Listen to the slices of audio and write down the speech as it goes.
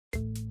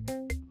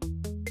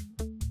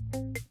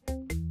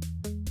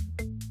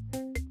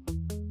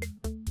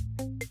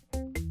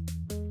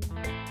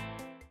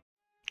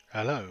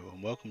Hello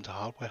and welcome to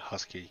Hardware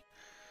Husky.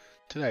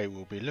 Today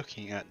we'll be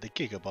looking at the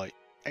Gigabyte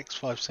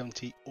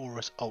X570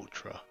 Aorus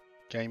Ultra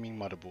gaming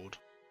motherboard.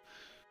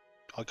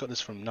 I got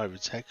this from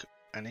Novatech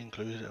and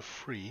included a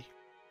free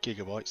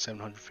Gigabyte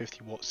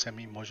 750 watt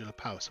semi-modular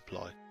power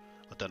supply.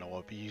 I don't know what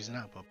I'll be using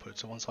that, but I'll put it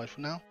to one side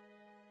for now.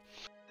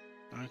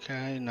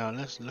 Okay, now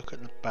let's look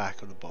at the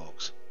back of the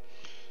box.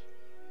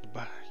 The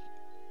back.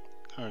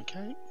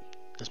 Okay,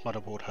 this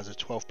motherboard has a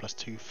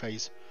 12+2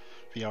 phase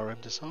VRM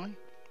design.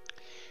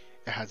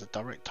 It has a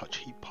direct touch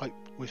heat pipe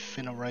with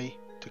thin array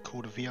to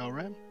cool the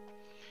VRM.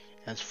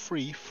 It has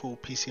 3 full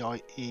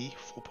PCIe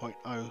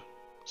 4.0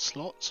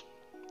 slots.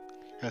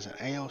 It has an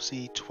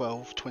ALC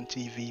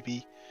 1220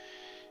 VB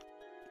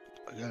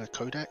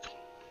codec.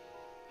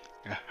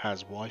 It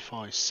has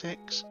Wi-Fi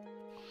 6,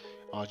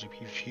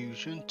 RGB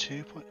Fusion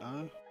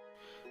 2.0,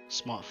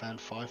 Smart Fan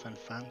 5 and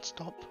fan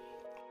stop,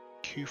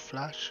 Q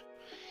flash.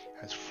 It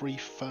has 3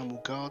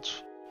 thermal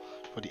guards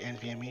for the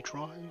NVMe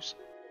drives.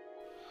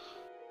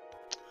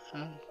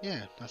 And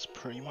yeah, that's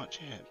pretty much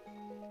it.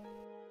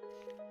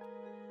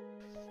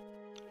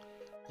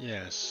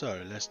 Yeah,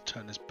 so let's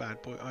turn this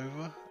bad boy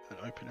over and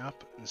open it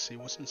up and see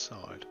what's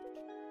inside.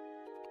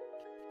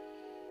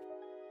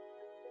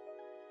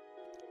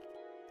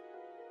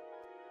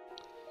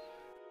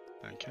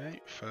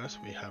 Okay, first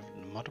we have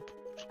the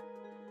motherboard,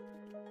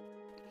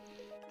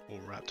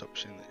 all wrapped up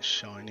in this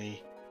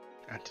shiny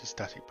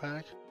anti-static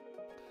bag.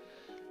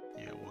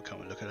 Yeah, we'll come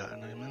and look at that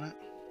in a minute.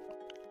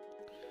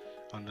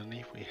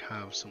 Underneath we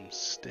have some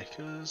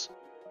stickers.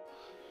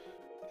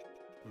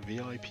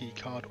 VIP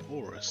card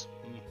Aorus.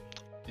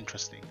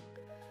 Interesting.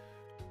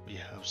 We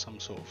have some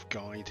sort of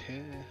guide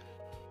here.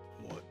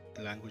 What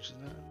language is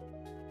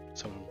that?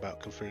 Something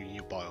about configuring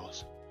your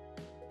BIOS.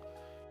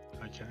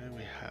 Okay,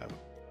 we have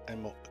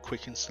a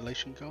quick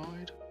installation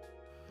guide.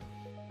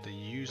 The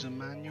user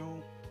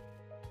manual.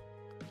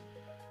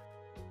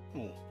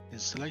 Oh,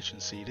 installation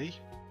CD.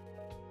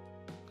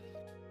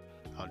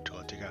 I'll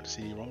try to dig out the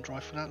CD-ROM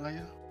drive for that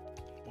later.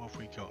 What have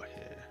we got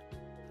here?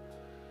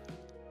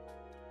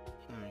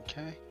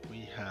 Okay,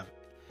 we have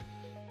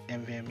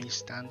NVMe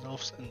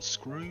standoffs and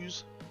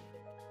screws.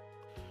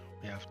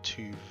 We have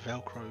 2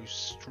 Velcro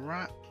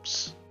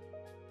straps,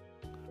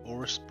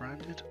 Aorus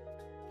branded.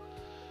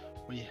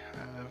 We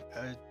have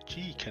a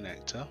G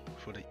connector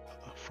for the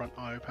front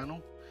I/O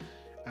panel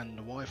and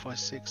the Wi-Fi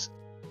 6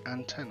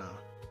 antenna.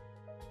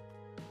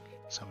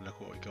 Let's have a look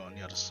at what we got on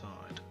the other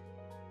side.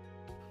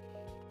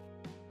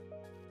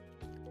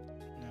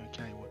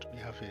 Okay, what do we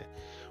have here?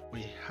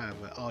 We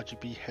have an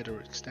RGB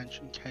header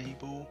extension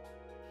cable,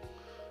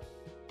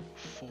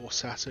 4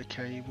 SATA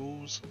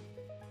cables,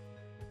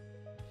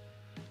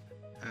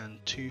 and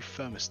 2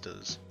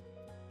 thermistors.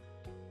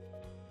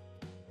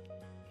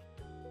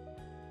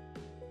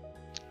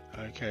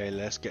 Okay,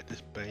 let's get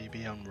this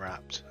baby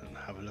unwrapped and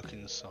have a look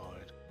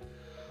inside.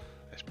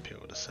 Let's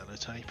peel the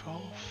sellotape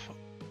off.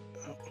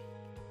 Oh,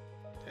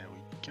 there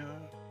we go.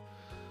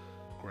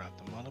 Grab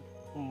the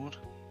motherboard.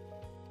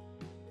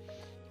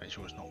 Make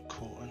sure it's not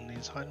caught on the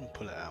inside and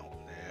pull it out.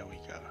 There we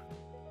go.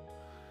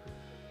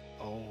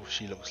 Oh,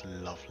 she looks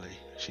lovely.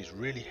 She's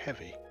really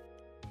heavy.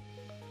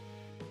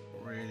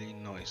 Really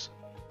nice.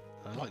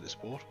 I like this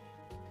board.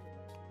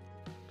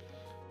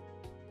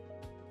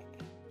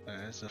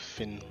 There's a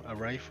thin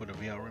array for the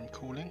VRM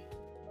cooling.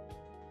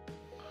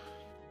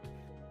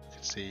 You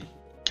can see,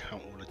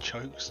 count all the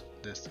chokes.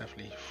 There's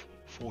definitely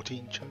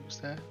 14 chokes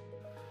there.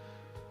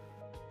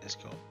 It's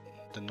got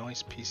the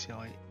nice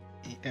PCIe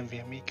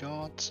NVMe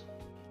guards.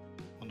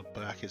 On the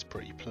back it's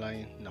pretty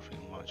plain, nothing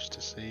much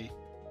to see.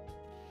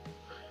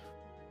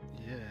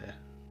 Yeah,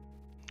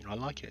 I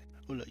like it.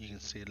 Oh look, you can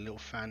see a little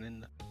fan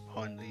in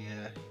behind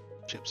the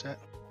chipset,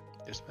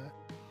 just there.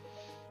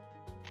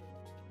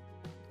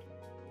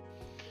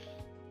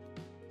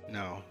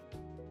 Now,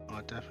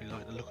 I definitely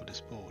like the look of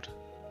this board.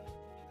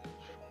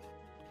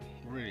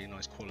 Really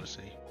nice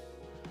quality.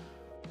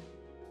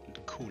 The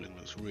cooling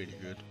looks really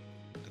good.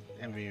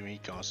 The NVMe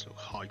guards look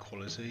high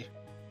quality.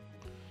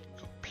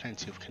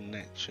 Plenty of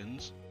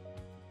connections.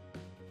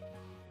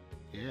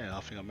 Yeah, I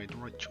think I made the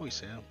right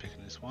choice here. I'm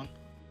picking this one.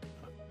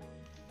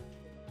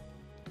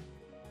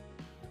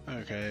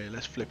 Okay,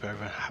 let's flip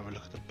over and have a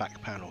look at the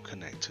back panel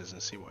connectors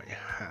and see what it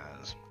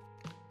has.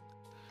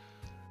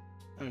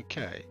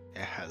 Okay,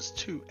 it has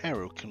 2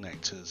 aerial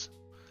connectors,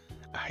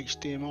 a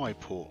HDMI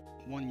port,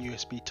 1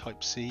 USB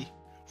Type-C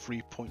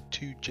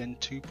 3.2 Gen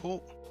 2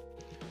 port,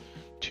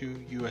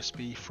 2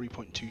 USB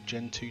 3.2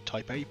 Gen 2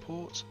 Type A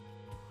ports,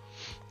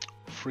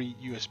 3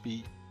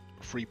 USB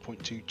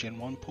 3.2 Gen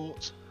 1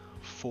 ports,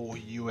 4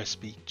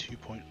 USB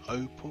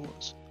 2.0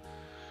 ports,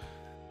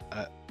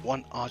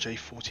 1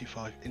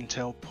 RJ45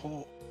 Intel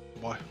port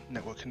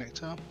network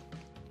connector,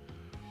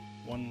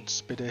 1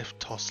 SPDIF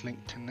Toslink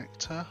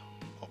connector,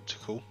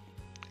 optical,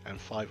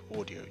 and 5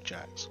 audio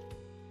jacks.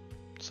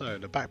 So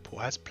the back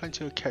port has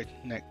plenty of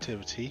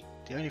connectivity.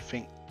 The only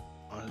thing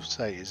I would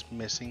say is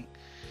missing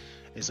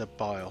is a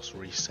BIOS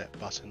reset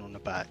button on the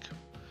back.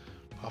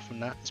 Apart from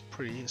that, it's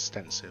pretty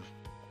extensive.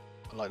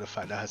 I like the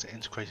fact that it has an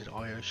integrated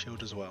I/O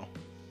shield as well.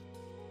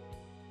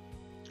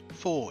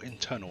 For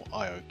internal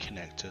I/O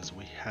connectors,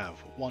 we have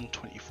one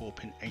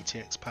 24-pin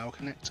ATX power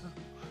connector,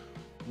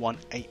 one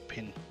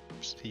 8-pin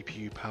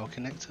CPU power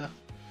connector,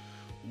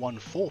 one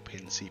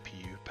 4-pin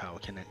CPU power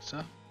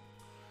connector,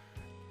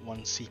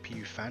 one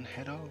CPU fan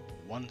header,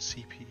 one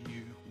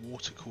CPU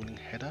water cooling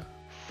header,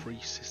 3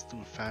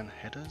 system fan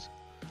headers,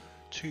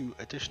 2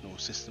 additional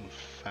system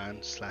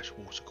fan /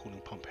 water cooling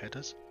pump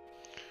headers,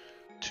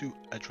 2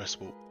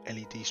 addressable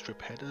LED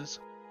strip headers,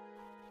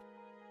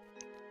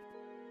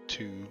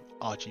 2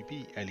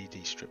 RGB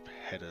LED strip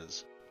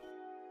headers,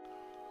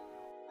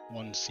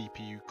 1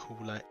 CPU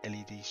cooler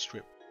LED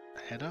strip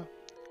header,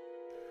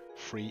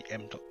 3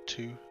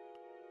 M.2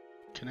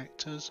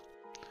 connectors.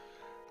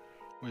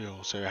 We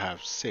also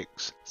have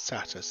 6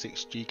 SATA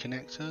 6G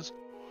connectors,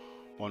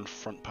 1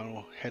 front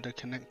panel header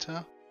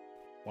connector,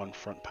 1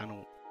 front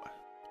panel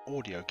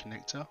audio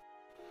connector,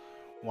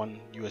 1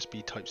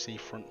 USB Type-C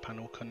front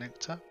panel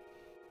connector,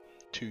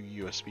 2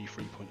 USB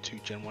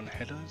 3.2 Gen 1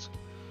 headers,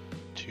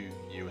 2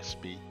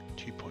 USB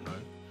 2.0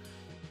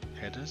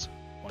 headers,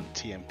 1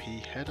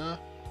 TMP header,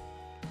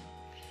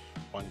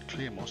 1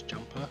 ClearMOS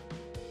jumper,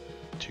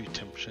 2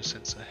 temperature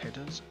sensor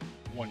headers,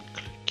 1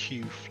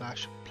 Q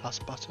flash plus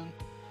button,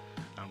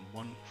 and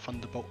 1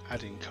 Thunderbolt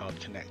add-in card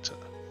connector.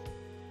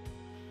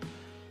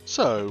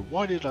 So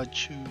why did I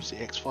choose the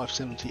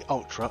X570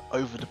 Ultra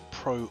over the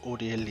Pro or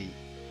the Elite?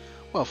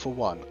 Well, for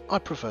one, I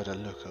prefer the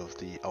look of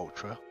the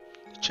Ultra.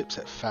 The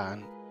chipset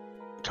fan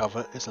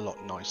cover is a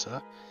lot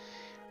nicer.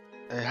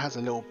 It has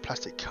a little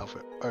plastic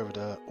cover over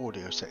the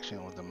audio section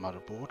of the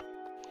motherboard.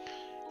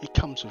 It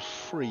comes with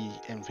 3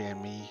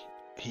 NVMe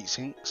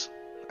heatsinks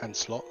and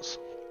slots,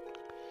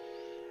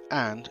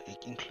 and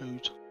it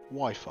includes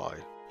Wi-Fi.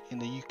 In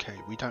the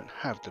UK we don't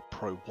have the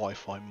Pro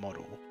Wi-Fi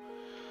model,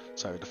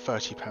 so the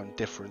 £30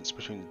 difference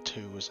between the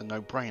two is a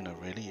no-brainer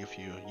really if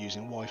you're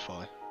using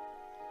Wi-Fi.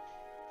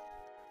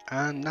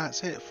 And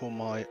that's it for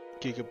my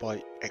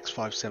Gigabyte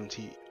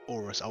X570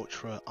 Aorus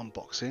Ultra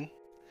unboxing.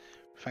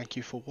 Thank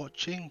you for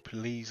watching.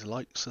 Please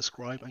like,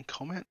 subscribe and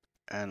comment,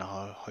 and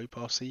I hope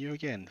I'll see you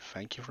again.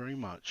 Thank you very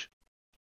much.